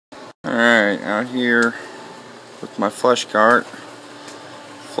Alright, out here with my flush cart,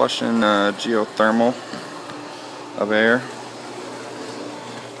 flushing geothermal of air.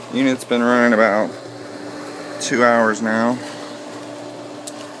 Unit's been running about 2 hours now.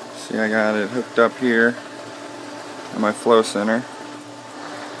 See, I got it hooked up here in my flow center.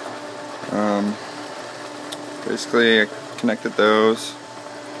 Basically, I connected those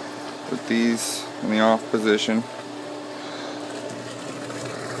with these in the off position.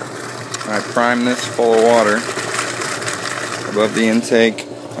 I prime this full of water above the intake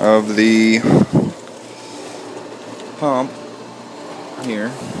of the pump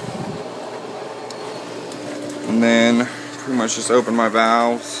here, and then pretty much just open my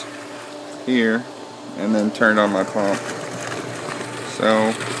valves here and then turned on my pump.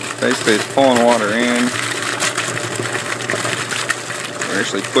 So basically it's pulling water in. We're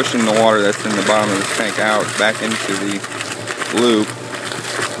actually pushing the water that's in the bottom of this tank out back into the loop,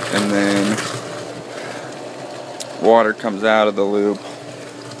 and then water comes out of the loop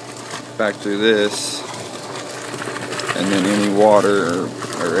back through this, and then any water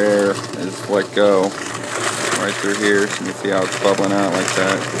or air is let go right through here. So you can see how it's bubbling out like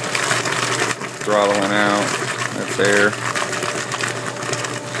that, throttling out. That's air.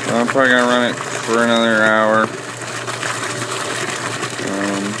 So I'm probably gonna run it for another hour,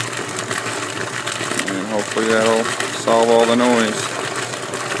 and hopefully that'll solve all the noise.